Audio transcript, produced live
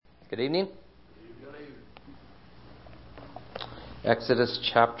Good evening. Exodus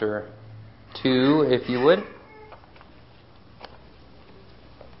chapter 2, if you would.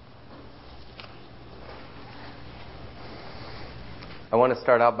 I want to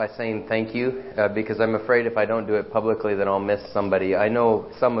start out by saying thank you because I'm afraid if I don't do it publicly then I'll miss somebody. I know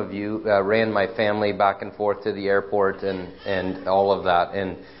some of you ran my family back and forth to the airport and all of that.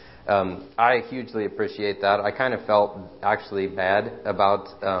 And I hugely appreciate that. I kind of felt actually bad about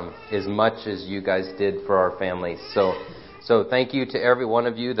as much as you guys did for our families. So thank you to every one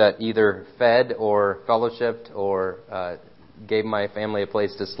of you that either fed or fellowshipped or gave my family a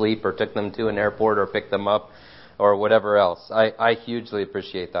place to sleep or took them to an airport or picked them up or whatever else. I hugely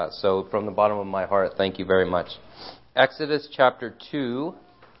appreciate that. So from the bottom of my heart, thank you very much. Exodus chapter 2,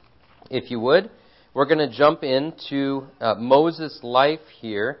 if you would. We're going to jump into Moses' life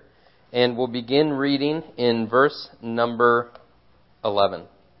here. And we'll begin reading in verse number 11.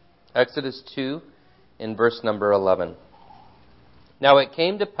 Exodus 2 in verse number 11. Now it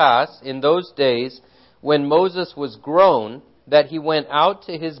came to pass in those days when Moses was grown that he went out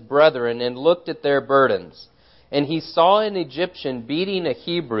to his brethren and looked at their burdens. And he saw an Egyptian beating a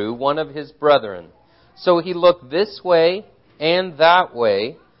Hebrew, one of his brethren. So he looked this way and that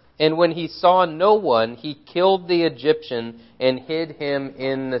way. And when he saw no one, he killed the Egyptian and hid him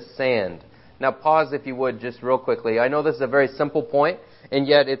in the sand. Now pause if you would just real quickly. I know this is a very simple point, and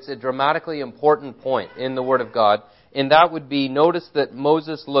yet it's a dramatically important point in the Word of God. And that would be, notice that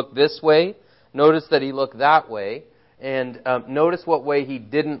Moses looked this way, notice that he looked that way, and notice what way he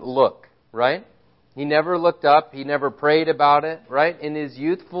didn't look, right? He never looked up. He never prayed about it, right? In his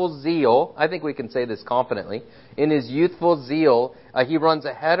youthful zeal, I think we can say this confidently, in his youthful zeal, he runs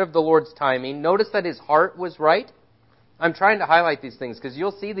ahead of the Lord's timing. Notice that his heart was right. I'm trying to highlight these things because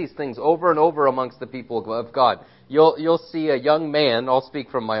you'll see these things over and over amongst the people of God. You'll see a young man, I'll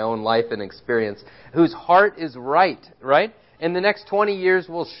speak from my own life and experience, whose heart is right? And the next 20 years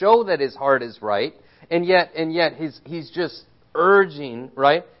will show that his heart is right. And yet he's just urging,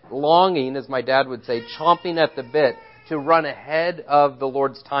 right? Longing, as my dad would say, chomping at the bit to run ahead of the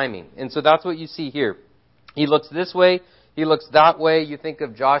Lord's timing. And so that's what you see here. He looks this way, he looks that way. You think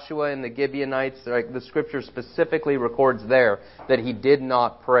of Joshua and the Gibeonites, right? The scripture specifically records there that he did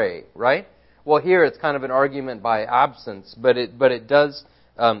not pray, right? Well, here it's kind of an argument by absence, but it does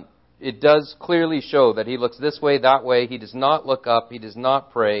clearly show that he looks this way, that way. He does not look up, he does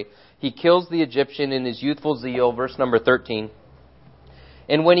not pray. He kills the Egyptian in his youthful zeal, verse number 13.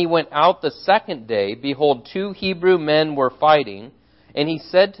 And when he went out the second day, behold, 2 Hebrew men were fighting. And he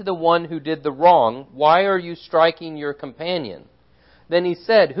said to the one who did the wrong, "Why are you striking your companion?" Then he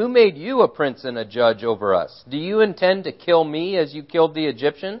said, "Who made you a prince and a judge over us? Do you intend to kill me as you killed the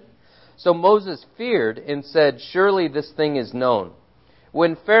Egyptian?" So Moses feared and said, "Surely this thing is known."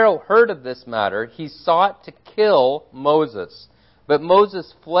 When Pharaoh heard of this matter, he sought to kill Moses. But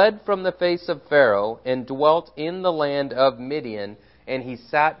Moses fled from the face of Pharaoh and dwelt in the land of Midian, and he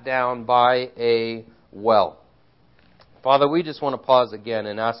sat down by a well. Father, we just want to pause again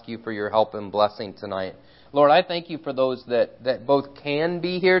and ask you for your help and blessing tonight. Lord, I thank you for those that both can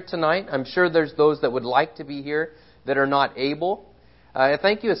be here tonight. I'm sure there's those that would like to be here that are not able. I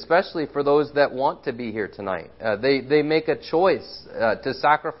thank you especially for those that want to be here tonight. They make a choice to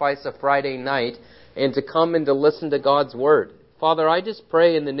sacrifice a Friday night and to come and to listen to God's Word. Father, I just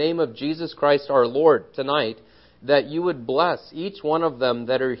pray in the name of Jesus Christ our Lord tonight that you would bless each one of them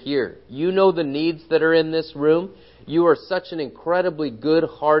that are here. You know the needs that are in this room. You are such an incredibly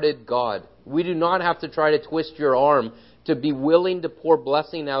good-hearted God. We do not have to try to twist your arm to be willing to pour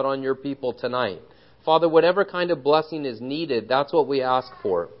blessing out on your people tonight. Father, whatever kind of blessing is needed, that's what we ask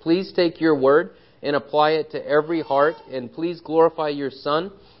for. Please take your word and apply it to every heart, and please glorify your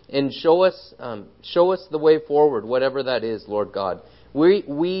Son and show us the way forward, whatever that is, Lord God.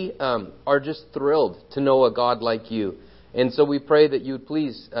 We are just thrilled to know a God like you. And so we pray that you would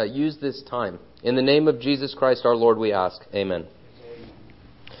please use this time. In the name of Jesus Christ our Lord we ask. Amen.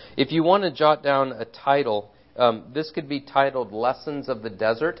 If you want to jot down a title, this could be titled Lessons of the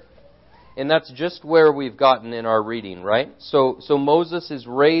Desert. And that's just where we've gotten in our reading, right? So Moses is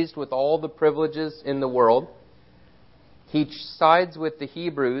raised with all the privileges in the world. He sides with the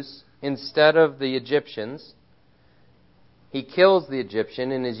Hebrews instead of the Egyptians. He kills the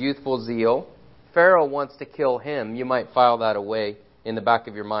Egyptian in his youthful zeal. Pharaoh wants to kill him. You might file that away in the back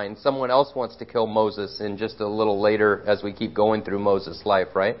of your mind. Someone else wants to kill Moses in just a little later as we keep going through Moses' life,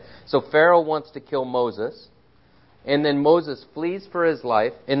 right? So Pharaoh wants to kill Moses. And then Moses flees for his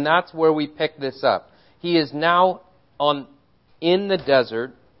life. And that's where we pick this up. He is now in the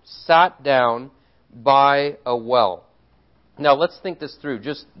desert, sat down by a well. Now let's think this through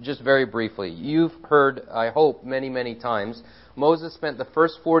just very briefly. You've heard, I hope, many, many times, Moses spent the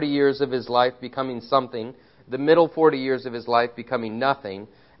first 40 years of his life becoming something, the middle 40 years of his life becoming nothing,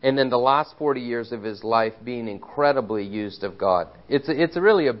 and then the last 40 years of his life being incredibly used of God. It's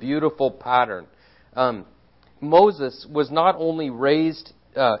really a beautiful pattern. Moses was not only raised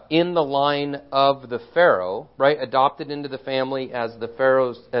in the line of the Pharaoh, right, adopted into the family as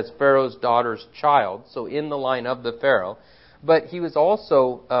Pharaoh's daughter's child, so in the line of the Pharaoh, but he was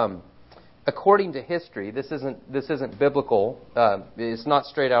also, according to history, this isn't biblical, it's not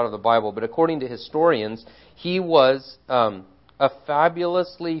straight out of the Bible, but according to historians, he was a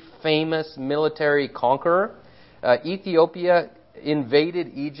fabulously famous military conqueror. Ethiopia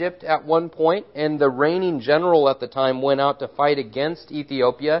invaded Egypt at one point, and the reigning general at the time went out to fight against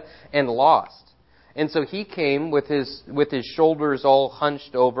Ethiopia and lost. And so he came with his shoulders all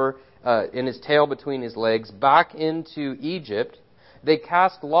hunched over, and his tail between his legs, back into Egypt. They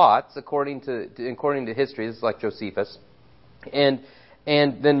cast lots, according to history. This is like Josephus, and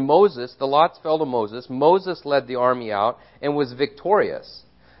then Moses, the lots fell to Moses. Moses led the army out and was victorious.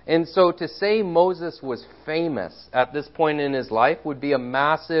 And so to say Moses was famous at this point in his life would be a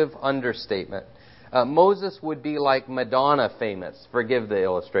massive understatement. Moses would be like Madonna famous, forgive the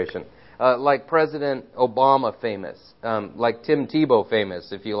illustration, like President Obama famous, like Tim Tebow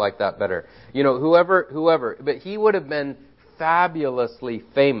famous, if you like that better. You know, whoever. But he would have been fabulously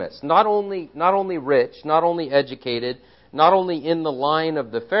famous. Not only rich, not only educated, not only in the line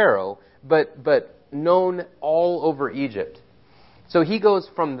of the Pharaoh, but known all over Egypt. So he goes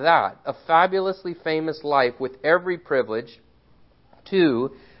from that, a fabulously famous life with every privilege,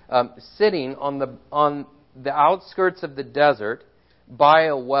 to sitting on the outskirts of the desert by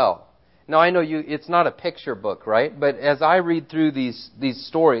a well. Now I know it's not a picture book, right? But as I read through these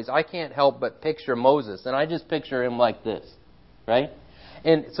stories, I can't help but picture Moses, and I just picture him like this, right?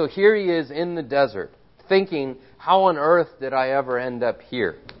 And so here he is in the desert, thinking, how on earth did I ever end up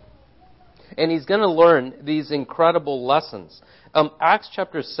here? And he's going to learn these incredible lessons. Acts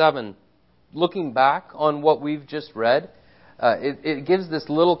chapter 7, looking back on what we've just read, it gives this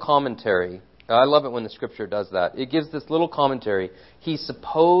little commentary. I love it when the Scripture does that. It gives this little commentary. He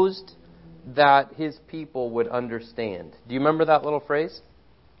supposed that his people would understand. Do you remember that little phrase?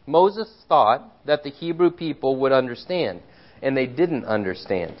 Moses thought that the Hebrew people would understand, and they didn't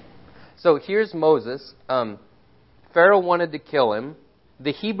understand. So here's Moses. Pharaoh wanted to kill him.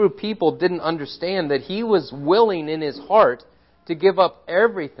 The Hebrew people didn't understand that he was willing in his heart to give up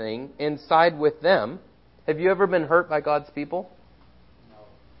everything and side with them. Have you ever been hurt by God's people? No.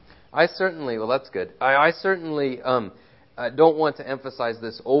 Well, that's good. I certainly don't want to emphasize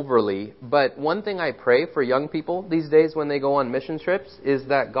this overly, but one thing I pray for young people these days when they go on mission trips is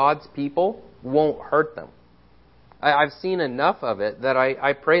that God's people won't hurt them. I've seen enough of it that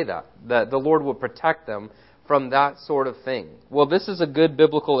I pray that the Lord will protect them from that sort of thing. Well, this is a good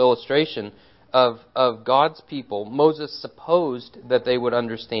biblical illustration of God's people. Moses supposed that they would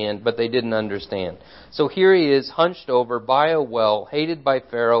understand, but they didn't understand. So here he is, hunched over by a well, hated by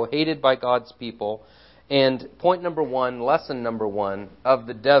Pharaoh, hated by God's people. And point number one, lesson number one of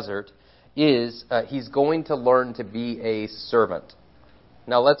the desert is he's going to learn to be a servant.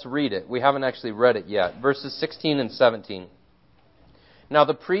 Now let's read it. We haven't actually read it yet. Verses 16 and 17. Now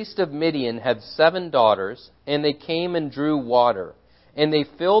the priest of Midian had 7 daughters, and they came and drew water, and they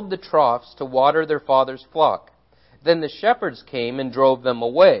filled the troughs to water their father's flock. Then the shepherds came and drove them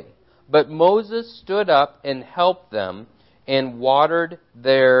away. But Moses stood up and helped them and watered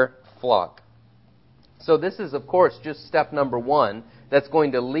their flock. So this is, of course, just step number one that's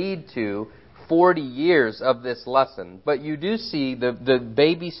going to lead to 40 years of this lesson. But you do see the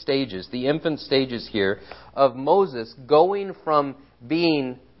baby stages, the infant stages here of Moses going from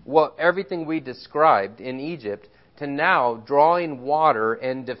being everything we described in Egypt to now drawing water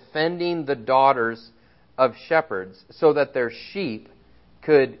and defending the daughters of shepherds so that their sheep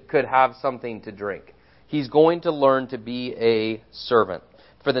could have something to drink. He's going to learn to be a servant.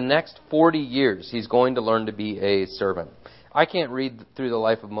 For the next 40 years, he's going to learn to be a servant. I can't read through the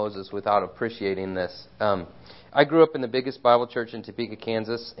life of Moses without appreciating this. I grew up in the biggest Bible church in Topeka,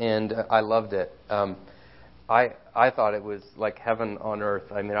 Kansas, and I loved it. I thought it was like heaven on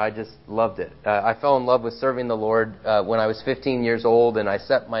earth. I mean, I just loved it. I fell in love with serving the Lord when I was 15 years old, and I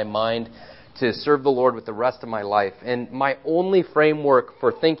set my mind to serve the Lord with the rest of my life. And my only framework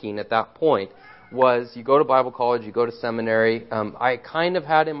for thinking at that point was you go to Bible college, you go to seminary. I kind of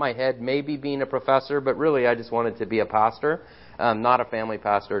had in my head maybe being a professor, but really I just wanted to be a pastor, not a family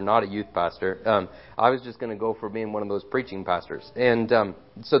pastor, not a youth pastor. I was just going to go for being one of those preaching pastors. And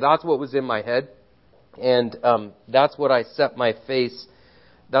so that's what was in my head. And that's what I set my face.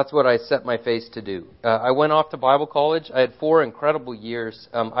 That's what I set my face to do. I went off to Bible college. I had 4 incredible years.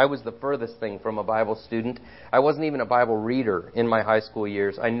 I was the furthest thing from a Bible student. I wasn't even a Bible reader in my high school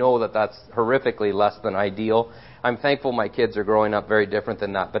years. I know that that's horrifically less than ideal. I'm thankful my kids are growing up very different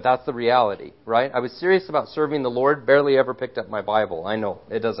than that. But that's the reality, right? I was serious about serving the Lord, barely ever picked up my Bible. I know,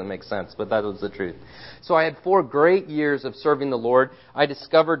 it doesn't make sense, but that was the truth. So I had 4 great years of serving the Lord. I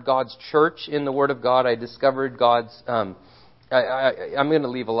discovered God's church in the Word of God. I discovered God's... I'm going to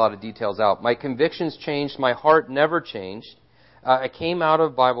leave a lot of details out. My convictions changed. My heart never changed. I came out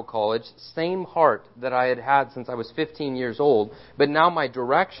of Bible college, same heart that I had had since I was 15 years old, but now my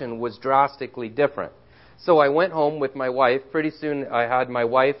direction was drastically different. So I went home with my wife. Pretty soon I had my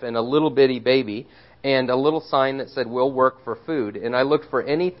wife and a little bitty baby and a little sign that said, "We'll work for food." And I looked for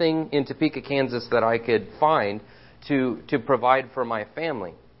anything in Topeka, Kansas that I could find to provide for my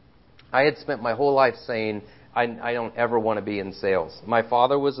family. I had spent my whole life saying, I don't ever want to be in sales. My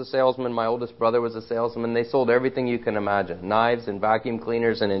father was a salesman. My oldest brother was a salesman. They sold everything you can imagine. Knives and vacuum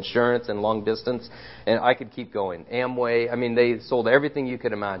cleaners and insurance and long distance. And I could keep going. Amway. I mean, they sold everything you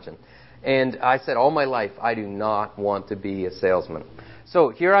could imagine. And I said, all my life, I do not want to be a salesman. So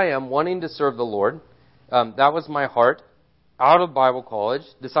here I am wanting to serve the Lord. That was my heart. Out of Bible college,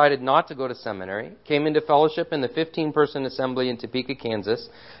 decided not to go to seminary. Came into fellowship in the 15-person assembly in Topeka, Kansas.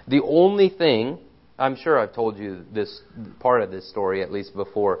 The only thing... I'm sure I've told you this part of this story at least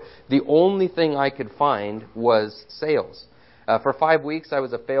before. The only thing I could find was sales. For 5 weeks, I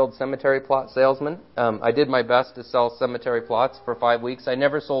was a failed cemetery plot salesman. I did my best to sell cemetery plots for 5 weeks. I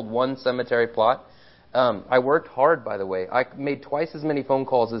never sold one cemetery plot. I worked hard, by the way. I made twice as many phone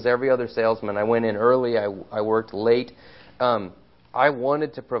calls as every other salesman. I went in early. I worked late. I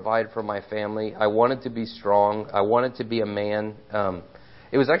wanted to provide for my family. I wanted to be strong. I wanted to be a man.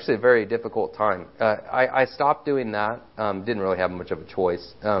 It was actually a very difficult time. I stopped doing that. Didn't really have much of a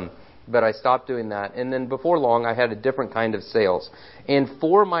choice. But I stopped doing that. And then before long, I had a different kind of sales. And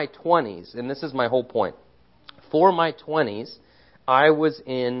for my 20s, and this is my whole point, for my 20s, I was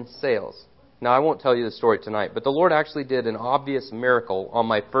in sales. Now, I won't tell you the story tonight, but the Lord actually did an obvious miracle on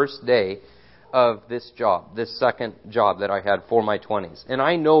my first day of this job, this second job that I had for my 20s. And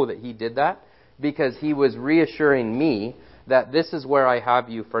I know that He did that because He was reassuring me that this is where I have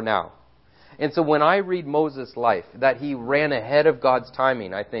you for now. And so when I read Moses' life, that he ran ahead of God's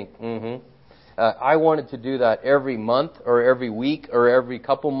timing, I think, I wanted to do that every month or every week or every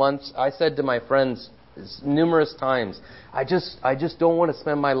couple months. I said to my friends numerous times, I just don't want to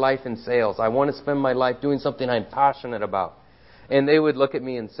spend my life in sales. I want to spend my life doing something I'm passionate about. And they would look at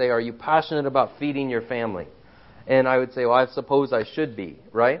me and say, are you passionate about feeding your family? And I would say, well, I suppose I should be,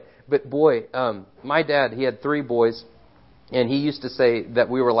 right? But boy, my dad, he had 3 boys. And he used to say that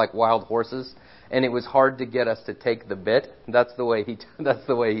we were like wild horses, and it was hard to get us to take the bit. That's the way he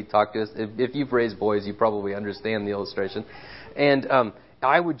talked to us. If you've raised boys, you probably understand the illustration. And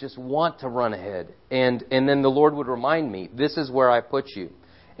I would just want to run ahead, and then the Lord would remind me, this is where I put you.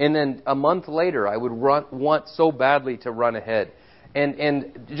 And then a month later, I would want so badly to run ahead.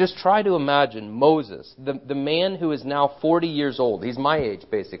 And just try to imagine Moses, the man who is now 40 years old. He's my age,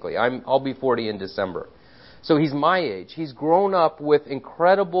 basically. I'll be 40 in December. So he's my age. He's grown up with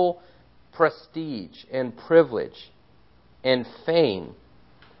incredible prestige and privilege and fame.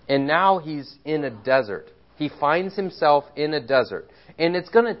 And now he's in a desert. He finds himself in a desert. And it's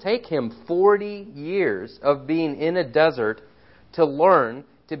going to take him 40 years of being in a desert to learn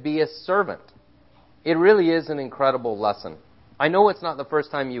to be a servant. It really is an incredible lesson. I know it's not the first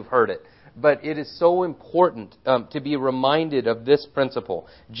time you've heard it, but it is so important to be reminded of this principle.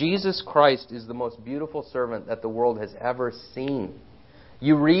 Jesus Christ is the most beautiful servant that the world has ever seen.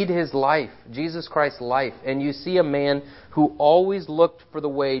 You read His life, Jesus Christ's life, and you see a man who always looked for the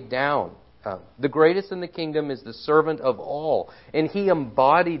way down. The greatest in the kingdom is the servant of all. And He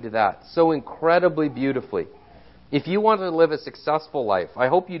embodied that so incredibly beautifully. If you want to live a successful life, I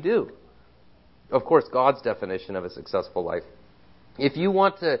hope you do. Of course, God's definition of a successful life. If you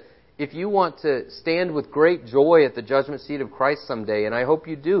want to stand with great joy at the judgment seat of Christ someday, and I hope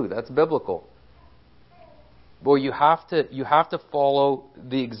you do, that's biblical. Boy, you have to follow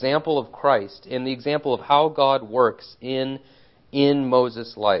the example of Christ and the example of how God works in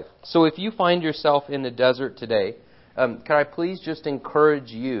Moses' life. So if you find yourself in the desert today, can I please just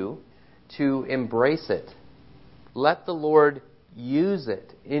encourage you to embrace it? Let the Lord use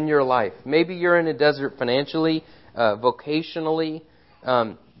it in your life. Maybe you're in a desert financially, vocationally.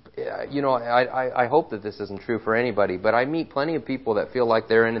 I hope that this isn't true for anybody, but I meet plenty of people that feel like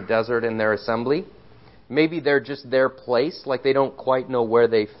they're in a desert in their assembly. Maybe they're just their place, like they don't quite know where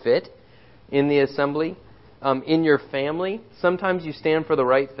they fit. in the assembly. In your family, sometimes you stand for the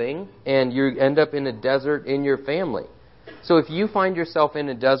right thing and you end up in a desert in your family. So if you find yourself in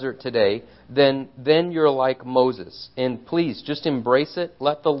a desert today, then you're like Moses. And please, just embrace it.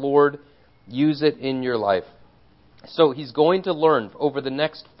 Let the Lord use it in your life. So he's going to learn over the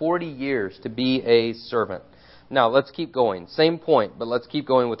next 40 years to be a servant. Now, let's keep going. Same point, but let's keep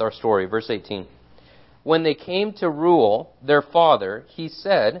going with our story. Verse 18. When they came to rule their father, he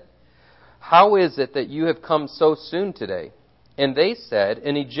said, "How is it that you have come so soon today?" And they said,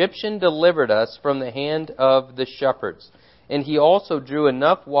 "An Egyptian delivered us from the hand of the shepherds, and he also drew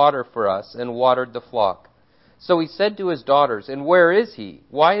enough water for us and watered the flock." So he said to his daughters, "And where is he?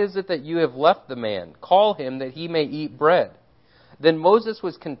 Why is it that you have left the man? Call him that he may eat bread." Then Moses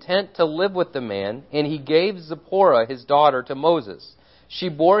was content to live with the man, and he gave Zipporah his daughter to Moses. She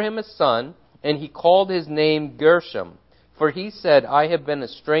bore him a son, and he called his name Gershom. For he said, "I have been a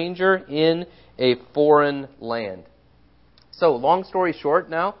stranger in a foreign land." So, long story short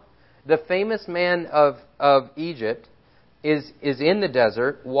now, the famous man of Egypt is in the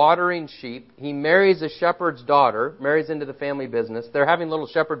desert watering sheep. He marries a shepherd's daughter, marries into the family business. They're having little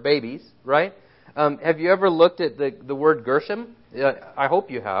shepherd babies, right? Have you ever looked at the word Gershom? I hope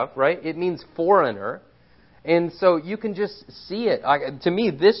you have, right? It means foreigner. And so you can just see it. To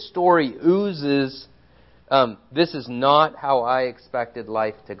me, this story oozes... this is not how I expected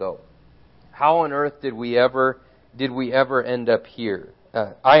life to go. How on earth did we ever end up here?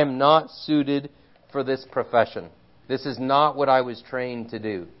 I am not suited for this profession. This is not what I was trained to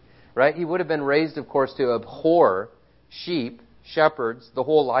do. Right? He would have been raised, of course, to abhor sheep, shepherds, the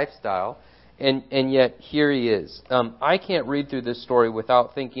whole lifestyle, and yet here he is. I can't read through this story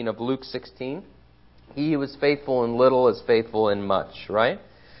without thinking of Luke 16. He who was faithful in little is faithful in much, right?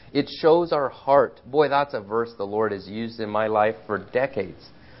 It shows our heart. Boy, that's a verse the Lord has used in my life for decades.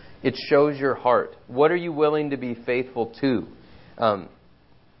 It shows your heart. What are you willing to be faithful to?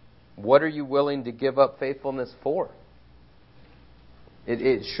 What are you willing to give up faithfulness for?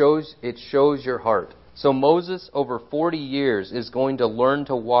 It shows your heart. So Moses, over 40 years, is going to learn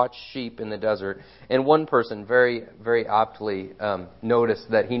to watch sheep in the desert. And one person very, very aptly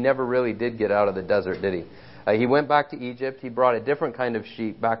noticed that he never really did get out of the desert, did he? He went back to Egypt. He brought a different kind of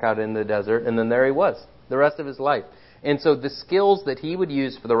sheep back out in the desert. And then there he was, the rest of his life. And so the skills that he would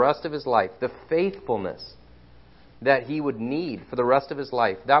use for the rest of his life, the faithfulness that he would need for the rest of his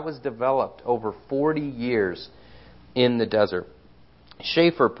life, that was developed over 40 years in the desert.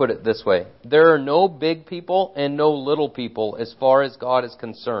 Schaeffer put it this way: there are no big people and no little people as far as God is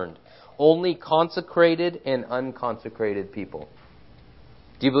concerned. Only consecrated and unconsecrated people.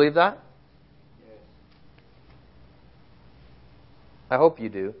 Do you believe that? I hope you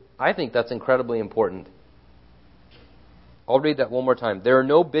do. I think that's incredibly important. I'll read that one more time. There are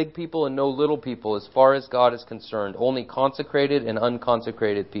no big people and no little people as far as God is concerned. Only consecrated and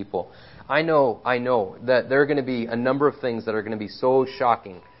unconsecrated people. I know that there are going to be a number of things that are going to be so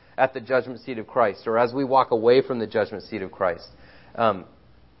shocking at the judgment seat of Christ, or as we walk away from the judgment seat of Christ.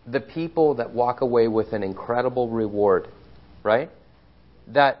 The people that walk away with an incredible reward, right?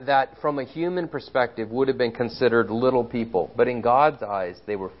 That from a human perspective would have been considered little people. But in God's eyes,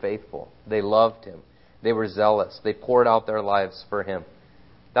 they were faithful. They loved Him. They were zealous. They poured out their lives for Him.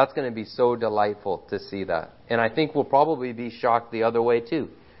 That's going to be so delightful to see that. And I think we'll probably be shocked the other way too.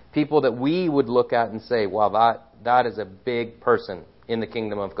 People that we would look at and say, wow, that is a big person in the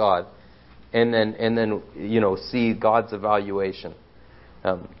kingdom of God. And then see God's evaluation.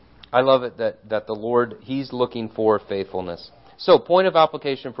 I love it that the Lord, He's looking for faithfulness. So, point of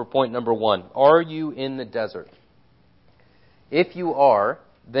application for point number 1. Are you in the desert? If you are,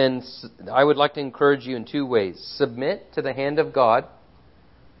 then I would like to encourage you in 2 ways. Submit to the hand of God.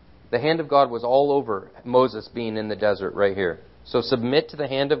 The hand of God was all over Moses being in the desert right here. So submit to the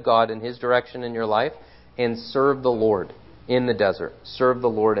hand of God in His direction in your life and serve the Lord in the desert. Serve the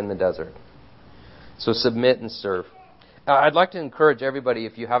Lord in the desert. So submit and serve. I'd like to encourage everybody,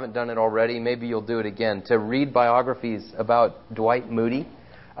 if you haven't done it already, maybe you'll do it again, to read biographies about Dwight Moody.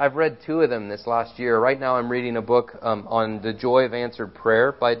 I've read 2 of them this last year. Right now I'm reading a book on the joy of answered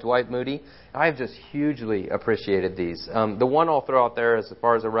prayer by Dwight Moody. I've just hugely appreciated these. The one I'll throw out there as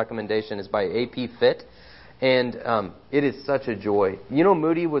far as a recommendation is by A.P. Fitt. And it is such a joy. You know,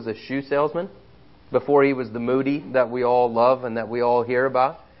 Moody was a shoe salesman before he was the Moody that we all love and that we all hear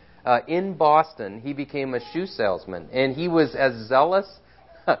about. In Boston, he became a shoe salesman. And he was as zealous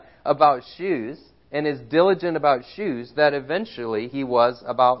about shoes and as diligent about shoes that eventually he was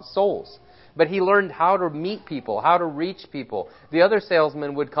about souls. But he learned how to meet people, how to reach people. The other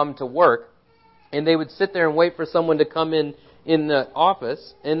salesmen would come to work, and they would sit there and wait for someone to come in in the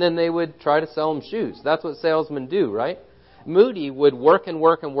office, and then they would try to sell him shoes. That's what salesmen do, right? Moody would work and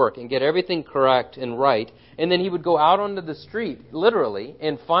work and work and get everything correct and right, and then he would go out onto the street, literally,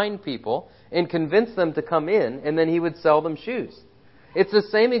 and find people and convince them to come in, and then he would sell them shoes. It's the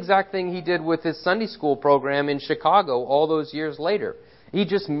same exact thing he did with his Sunday school program in Chicago all those years later. He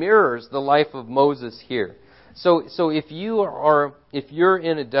just mirrors the life of Moses here. So if you're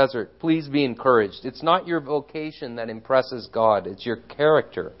in a desert, please be encouraged. It's not your vocation that impresses God. It's your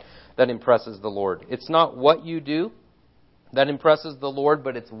character that impresses the Lord. It's not what you do that impresses the Lord,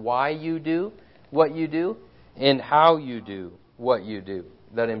 but it's why you do what you do and how you do what you do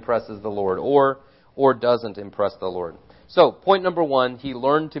that impresses the Lord or doesn't impress the Lord. So, point number 1, he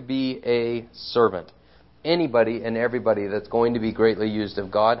learned to be a servant. Anybody and everybody that's going to be greatly used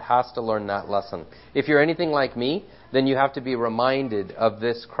of God has to learn that lesson. If you're anything like me, then you have to be reminded of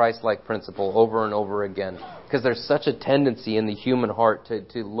this Christ-like principle over and over again. Because there's such a tendency in the human heart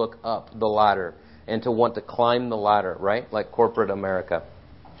to look up the ladder and to want to climb the ladder, right? Like corporate America.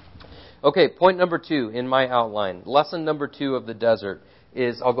 Okay, point number 2 in my outline. Lesson number 2 of the desert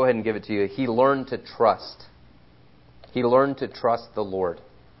is, I'll go ahead and give it to you. He learned to trust. He learned to trust the Lord.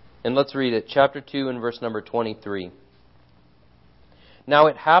 And let's read it. Chapter 2 and verse number 23. Now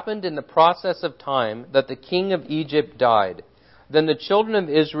it happened in the process of time that the king of Egypt died. Then the children of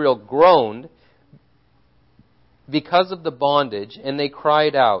Israel groaned because of the bondage, and they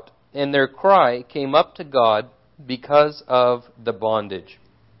cried out. And their cry came up to God because of the bondage.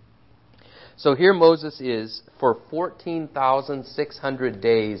 So here Moses is for 14,600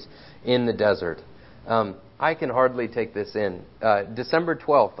 days in the desert. I can hardly take this in. December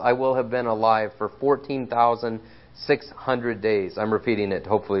 12th, I will have been alive for 14,600 days. I'm repeating it.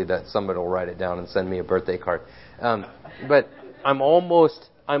 Hopefully that somebody will write it down and send me a birthday card. But I'm almost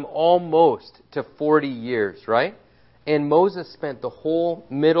to 40 years, right? And Moses spent the whole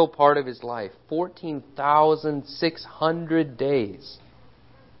middle part of his life, 14,600 days,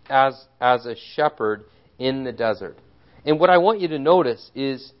 as a shepherd in the desert. And what I want you to notice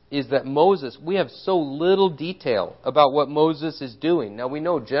is that Moses, we have so little detail about what Moses is doing. Now, we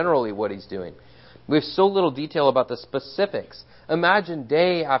know generally what he's doing. We have so little detail about the specifics. Imagine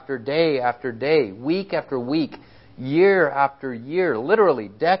day after day after day, week after week, year after year, literally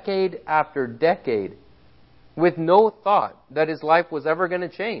decade after decade, with no thought that his life was ever going to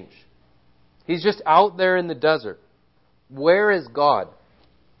change. He's just out there in the desert. Where is God?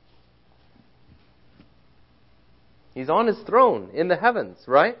 He's on his throne in the heavens,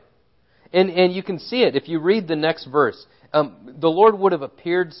 right? And you can see it if you read the next verse. The Lord would have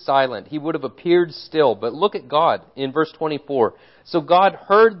appeared silent. He would have appeared still. But look at God in verse 24. So God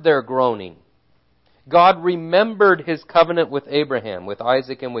heard their groaning. God remembered his covenant with Abraham, with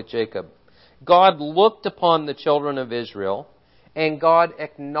Isaac, and with Jacob. God looked upon the children of Israel, and God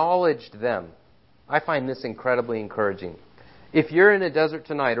acknowledged them. I find this incredibly encouraging. If you're in a desert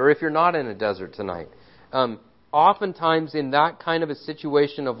tonight, or if you're not in a desert tonight, oftentimes in that kind of a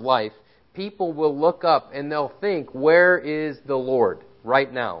situation of life, people will look up and they'll think, where is the Lord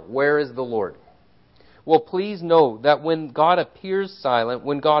right now? Where is the Lord? Well, please know that when God appears silent,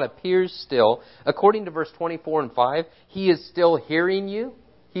 when God appears still, according to verse 24 and 5, He is still hearing you.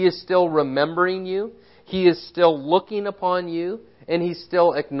 He is still remembering you. He is still looking upon you. And He's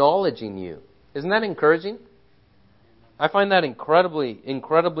still acknowledging you. Isn't that encouraging? I find that incredibly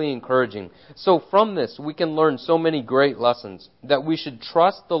encouraging. So from this, we can learn so many great lessons. That we should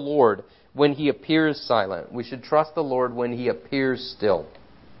trust the Lord when He appears silent. We should trust the Lord when He appears still.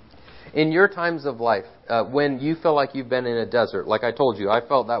 In your times of life, when you feel like you've been in a desert, like I told you, I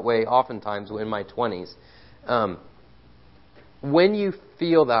felt that way oftentimes in my 20s. When you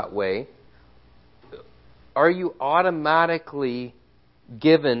feel that way, are you automatically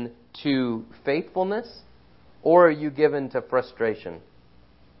given to faithfulness, or are you given to frustration?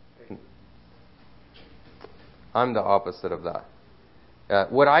 I'm the opposite of that.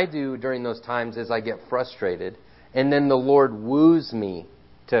 What I do during those times is I get frustrated, and then the Lord woos me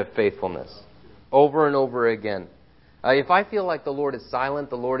to faithfulness over and over again. If I feel like the Lord is silent,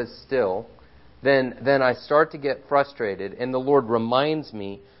 the Lord is still, then I start to get frustrated, and the Lord reminds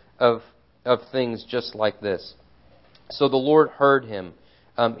me of things just like this. So the Lord heard him.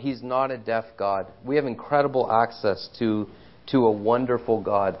 He's not a deaf God. We have incredible access to a wonderful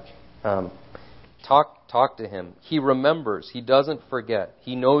God. Talk to Him. He remembers. He doesn't forget.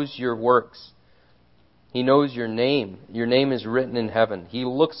 He knows your works. He knows your name. Your name is written in heaven. He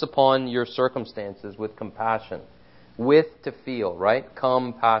looks upon your circumstances with compassion. With to feel, right?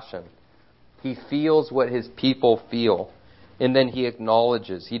 Compassion. He feels what His people feel. And then He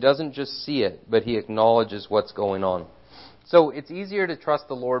acknowledges. He doesn't just see it, but He acknowledges what's going on. So it's easier to trust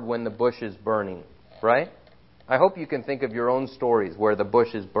the Lord when the bush is burning, right? I hope you can think of your own stories where the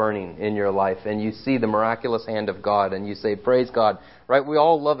bush is burning in your life and you see the miraculous hand of God and you say, praise God, right? We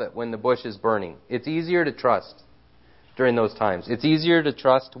all love it when the bush is burning. It's easier to trust during those times. It's easier to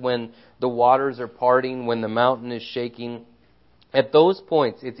trust when the waters are parting, when the mountain is shaking. At those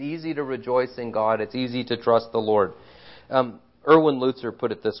points, it's easy to rejoice in God. It's easy to trust the Lord. Erwin Lutzer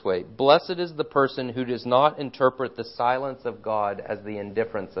put it this way: blessed is the person who does not interpret the silence of God as the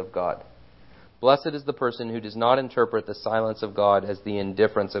indifference of God. Blessed is the person who does not interpret the silence of God as the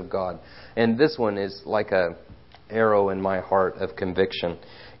indifference of God. And this one is like an arrow in my heart of conviction.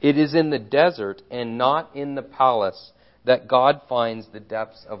 It is in the desert and not in the palace that God finds the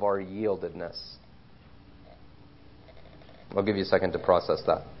depths of our yieldedness. I'll give you a second to process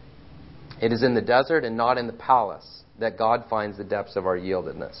that. It is in the desert and not in the palace that God finds the depths of our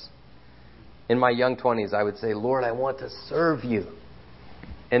yieldedness. In my young 20s, I would say, Lord, I want to serve you.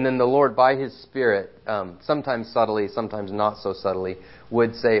 And then the Lord, by His Spirit, sometimes subtly, sometimes not so subtly,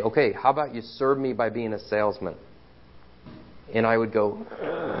 would say, okay, how about you serve me by being a salesman? And I would go,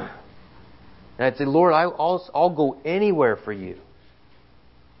 ugh. And I'd say, Lord, I'll go anywhere for you.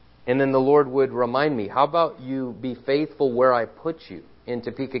 And then the Lord would remind me, how about you be faithful where I put you, in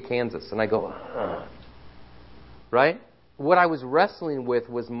Topeka, Kansas? And I go, ugh. Right? What I was wrestling with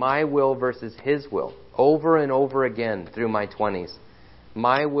was my will versus His will, over and over again through my 20s.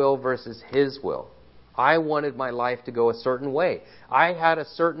 My will versus His will. I wanted my life to go a certain way. I had a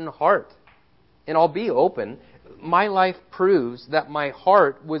certain heart. And I'll be open. My life proves that my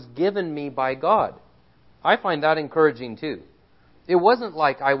heart was given me by God. I find that encouraging too. It wasn't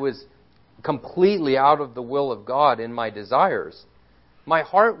like I was completely out of the will of God in my desires. My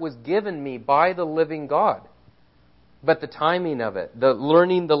heart was given me by the living God. But the timing of it, the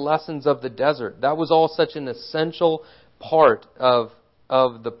learning the lessons of the desert, that was all such an essential part of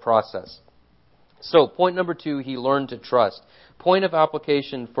the process. So, point number 2, he learned to trust. Point of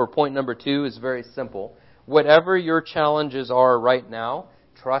application for point number 2 is very simple. Whatever your challenges are right now,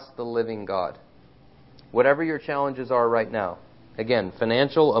 trust the living God. Whatever your challenges are right now. Again,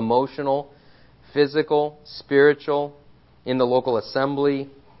 financial, emotional, physical, spiritual, in the local assembly,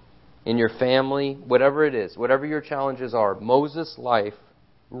 in your family, whatever it is, whatever your challenges are, Moses' life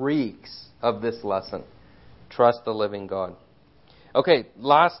reeks of this lesson. Trust the living God. Okay,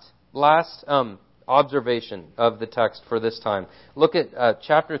 last observation of the text for this time. Look at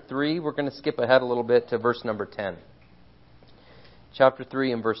chapter 3. We're going to skip ahead a little bit to verse number 10. Chapter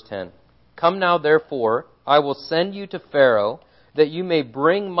 3 and verse 10. Come now, therefore, I will send you to Pharaoh, that you may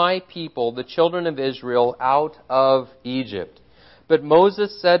bring my people, the children of Israel, out of Egypt. But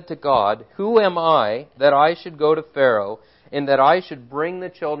Moses said to God, who am I that I should go to Pharaoh, and that I should bring the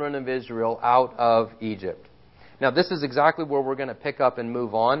children of Israel out of Egypt? Now, this is exactly where we're going to pick up and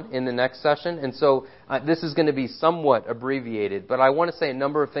move on in the next session. And so this is going to be somewhat abbreviated, but I want to say a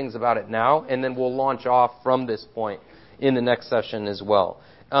number of things about it now, and then we'll launch off from this point in the next session as well.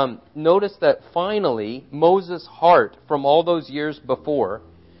 Notice that finally, Moses' heart from all those years before,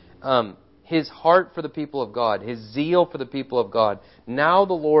 his heart for the people of God, his zeal for the people of God, now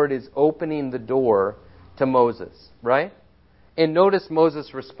the Lord is opening the door to Moses, right? And notice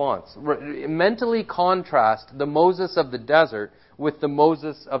Moses' response. Mentally contrast the Moses of the desert with the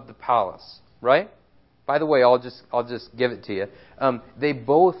Moses of the palace, right? By the way, I'll just give it to you. They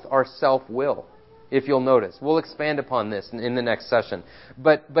both are self-will, if you'll notice. We'll expand upon this in the next session.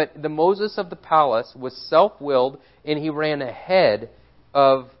 But the Moses of the palace was self-willed, and he ran ahead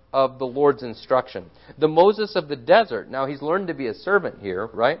of the Lord's instruction. The Moses of the desert, now he's learned to be a servant here,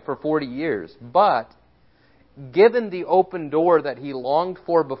 right, for 40 years, but given the open door that he longed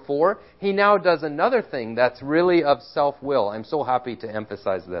for before, he now does another thing that's really of self-will. I'm so happy to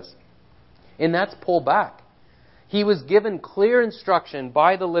emphasize this. And that's pull back. He was given clear instruction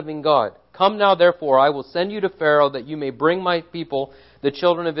by the living God. Come now, therefore, I will send you to Pharaoh that you may bring my people, the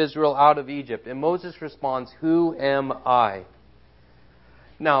children of Israel, out of Egypt. And Moses responds, who am I?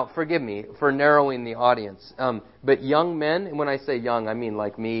 Now, forgive me for narrowing the audience, but young men, and when I say young, I mean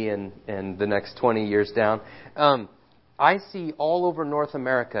like me and the next 20 years down, I see all over North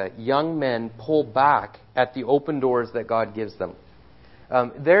America young men pull back at the open doors that God gives them.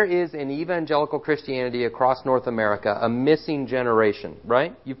 There is in evangelical Christianity across North America a missing generation,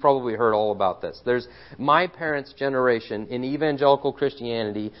 right? You've probably heard all about this. There's my parents' generation in evangelical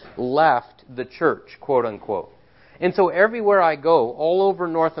Christianity left the church, quote unquote. And so everywhere I go, all over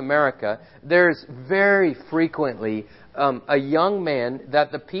North America, there's very frequently a young man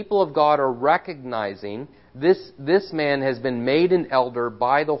that the people of God are recognizing this man has been made an elder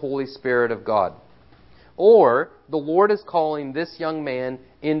by the Holy Spirit of God. Or the Lord is calling this young man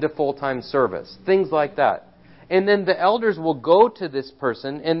into full-time service. Things like that. And then the elders will go to this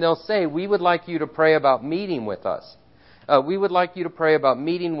person and they'll say, we would like you to pray about meeting with us. We would like you to pray about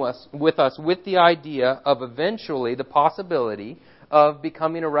meeting with us with the idea of eventually the possibility of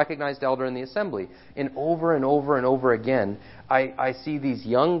becoming a recognized elder in the assembly. And over and over and over again, I see these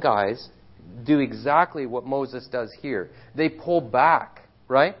young guys do exactly what Moses does here. They pull back,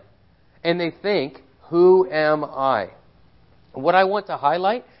 right? And they think, who am I? What I want to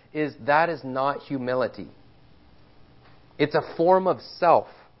highlight is that is not humility. It's a form of self.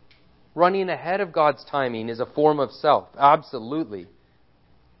 Running ahead of God's timing is a form of self. Absolutely.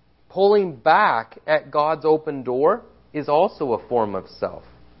 Pulling back at God's open door is also a form of self.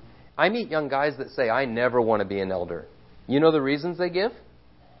 I meet young guys that say, I never want to be an elder. You know the reasons they give?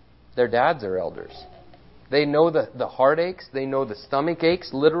 Their dads are elders. They know the heartaches. They know the stomach aches,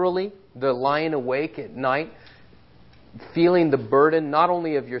 literally. The lying awake at night, feeling the burden not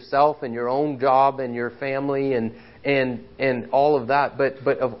only of yourself and your own job and your family and all of that,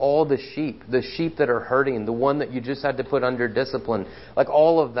 but of all the sheep that are hurting, the one that you just had to put under discipline, like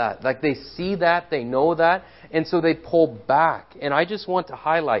all of that. Like they see that, they know that, and so they pull back. And I just want to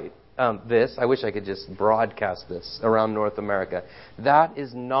highlight this. I wish I could just broadcast this around North America. That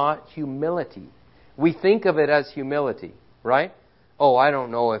is not humility. We think of it as humility, right? Oh, I don't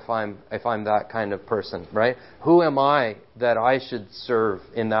know if I'm that kind of person, right? Who am I that I should serve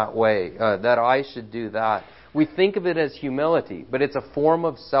in that way, that I should do that? We think of it as humility, but it's a form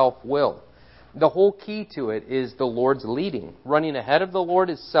of self-will. The whole key to it is the Lord's leading. Running ahead of the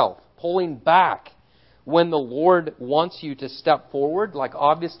Lord is self. Pulling back when the Lord wants you to step forward, like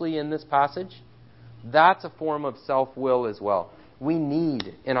obviously in this passage, that's a form of self-will as well. We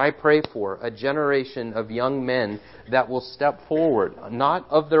need, and I pray for, a generation of young men that will step forward, not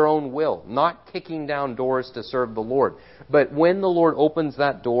of their own will, not kicking down doors to serve the Lord. But when the Lord opens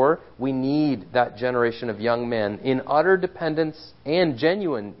that door, we need that generation of young men in utter dependence and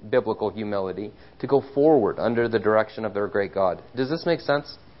genuine biblical humility to go forward under the direction of their great God. Does this make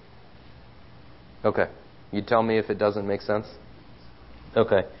sense? Okay. You tell me if it doesn't make sense?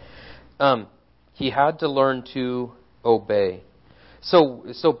 Okay. He had to learn to obey.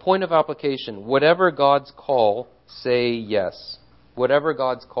 So point of application, whatever God's call, say yes. Whatever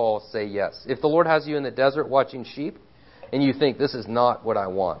God's call, say yes. If the Lord has you in the desert watching sheep, and you think this is not what I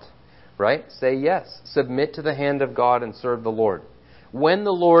want, right? Say yes. Submit to the hand of God and serve the Lord. When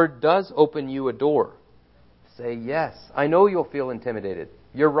the Lord does open you a door, say yes. I know you'll feel intimidated.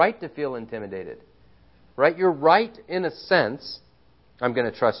 You're right to feel intimidated, right? You're right in a sense. I'm going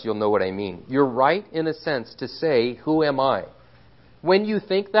to trust you'll know what I mean. You're right in a sense to say, who am I? When you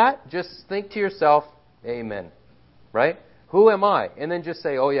think that, just think to yourself, amen. Right? Who am I? And then just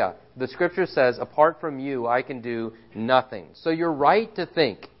say, oh yeah, the scripture says, apart from you, I can do nothing. So you're right to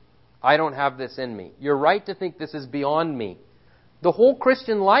think, I don't have this in me. You're right to think this is beyond me. The whole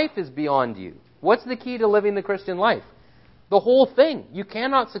Christian life is beyond you. What's the key to living the Christian life? The whole thing. You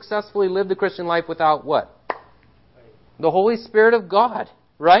cannot successfully live the Christian life without what? The Holy Spirit of God.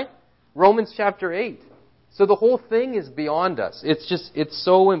 Right? Romans chapter 8. So the whole thing is beyond us. It's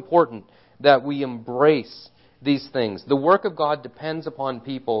so important that we embrace these things. The work of God depends upon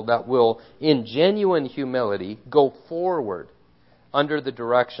people that will, in genuine humility, go forward under the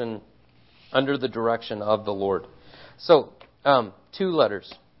direction of the Lord. So, 2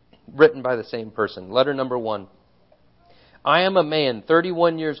 letters written by the same person. Letter number 1. I am a man,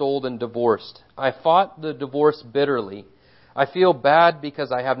 31 years old and divorced. I fought the divorce bitterly. I feel bad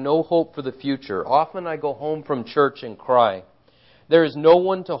because I have no hope for the future. Often I go home from church and cry. There is no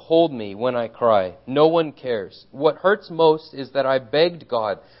one to hold me when I cry. No one cares. What hurts most is that I begged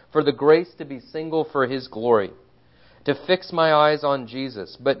God for the grace to be single for His glory, to fix my eyes on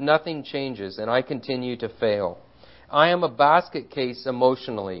Jesus, but nothing changes and I continue to fail. I am a basket case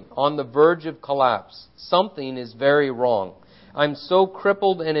emotionally, on the verge of collapse. Something is very wrong. I'm so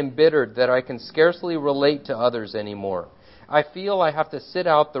crippled and embittered that I can scarcely relate to others anymore. I feel I have to sit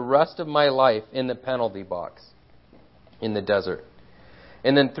out the rest of my life in the penalty box in the desert.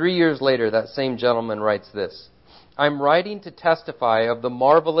 And then 3 years later, that same gentleman writes this. I'm writing to testify of the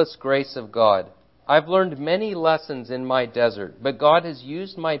marvelous grace of God. I've learned many lessons in my desert, but God has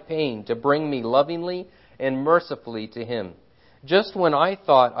used my pain to bring me lovingly and mercifully to Him. Just when I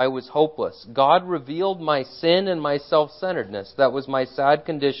thought I was hopeless, God revealed my sin and my self-centeredness that was my sad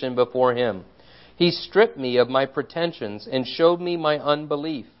condition before Him. He stripped me of my pretensions and showed me my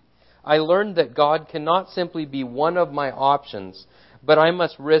unbelief. I learned that God cannot simply be one of my options, but I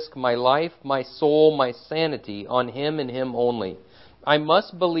must risk my life, my soul, my sanity on Him and Him only. I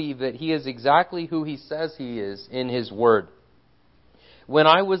must believe that He is exactly who He says He is in His Word. When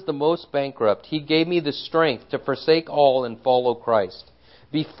I was the most bankrupt, He gave me the strength to forsake all and follow Christ.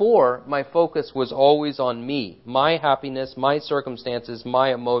 Before, my focus was always on me, my happiness, my circumstances,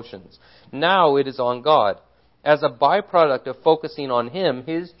 my emotions. Now it is on God. As a byproduct of focusing on Him,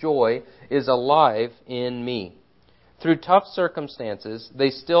 His joy is alive in me. Through tough circumstances, they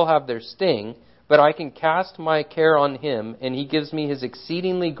still have their sting, but I can cast my care on Him, and He gives me His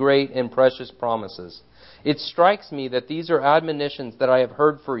exceedingly great and precious promises. It strikes me that these are admonitions that I have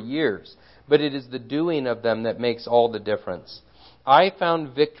heard for years, but it is the doing of them that makes all the difference. I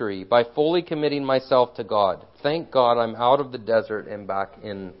found victory by fully committing myself to God. Thank God I'm out of the desert and back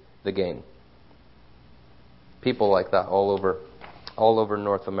in the game. People like that all over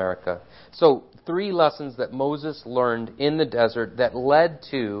North America. So, 3 lessons that Moses learned in the desert that led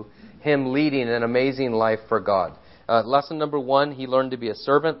to him leading an amazing life for God. Lesson number 1, he learned to be a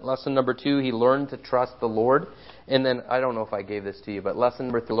servant. Lesson number 2, he learned to trust the Lord. And then, I don't know if I gave this to you, but lesson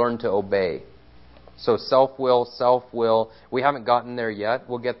number 3, learn to obey. So self-will. We haven't gotten there yet.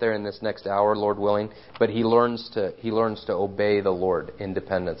 We'll get there in this next hour, Lord willing. But he learns to obey the Lord in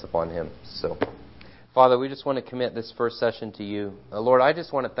dependence upon Him. So, Father, we just want to commit this first session to You. Lord, I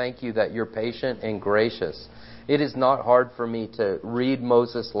just want to thank You that You're patient and gracious. It is not hard for me to read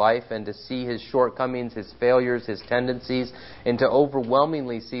Moses' life and to see his shortcomings, his failures, his tendencies, and to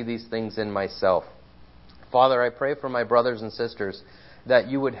overwhelmingly see these things in myself. Father, I pray for my brothers and sisters that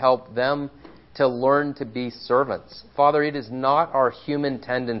You would help them to learn to be servants. Father, it is not our human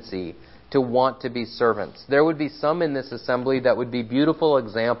tendency to want to be servants. There would be some in this assembly that would be beautiful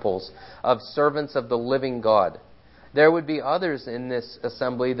examples of servants of the living God. There would be others in this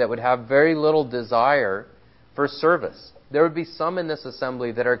assembly that would have very little desire for service. There would be some in this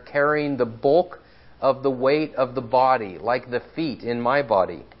assembly that are carrying the bulk of the weight of the body, like the feet in my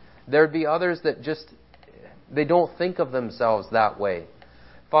body. There would be others that they don't think of themselves that way.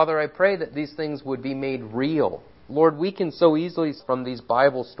 Father, I pray that these things would be made real. Lord, we can so easily from these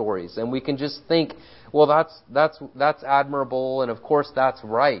Bible stories, and we can just think, well, that's admirable, and of course that's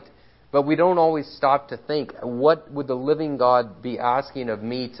right. But we don't always stop to think, what would the living God be asking of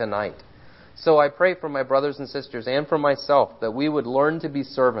me tonight? So I pray for my brothers and sisters and for myself that we would learn to be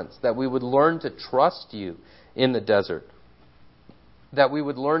servants, that we would learn to trust You in the desert, that we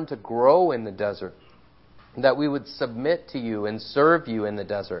would learn to grow in the desert, that we would submit to You and serve You in the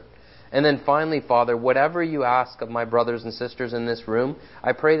desert. And then finally, Father, whatever You ask of my brothers and sisters in this room,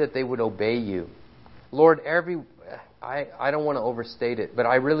 I pray that they would obey You. Lord, I don't want to overstate it, but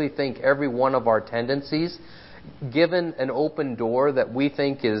I really think every one of our tendencies, given an open door that we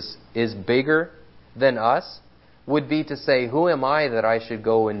think is bigger than us, would be to say, who am I that I should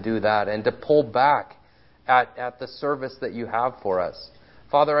go and do that? And to pull back at the service that You have for us.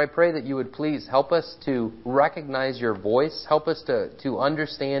 Father, I pray that You would please help us to recognize Your voice. Help us to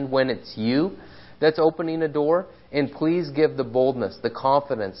understand when it's You that's opening a door. And please give the boldness, the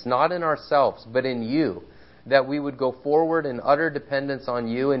confidence, not in ourselves, but in You, that we would go forward in utter dependence on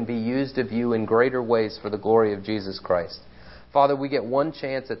You and be used of You in greater ways for the glory of Jesus Christ. Father, we get one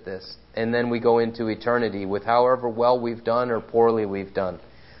chance at this, and then we go into eternity with however well we've done or poorly we've done.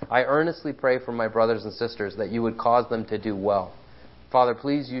 I earnestly pray for my brothers and sisters that You would cause them to do well. Father,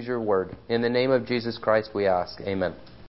 please use Your word. In the name of Jesus Christ we ask. Amen.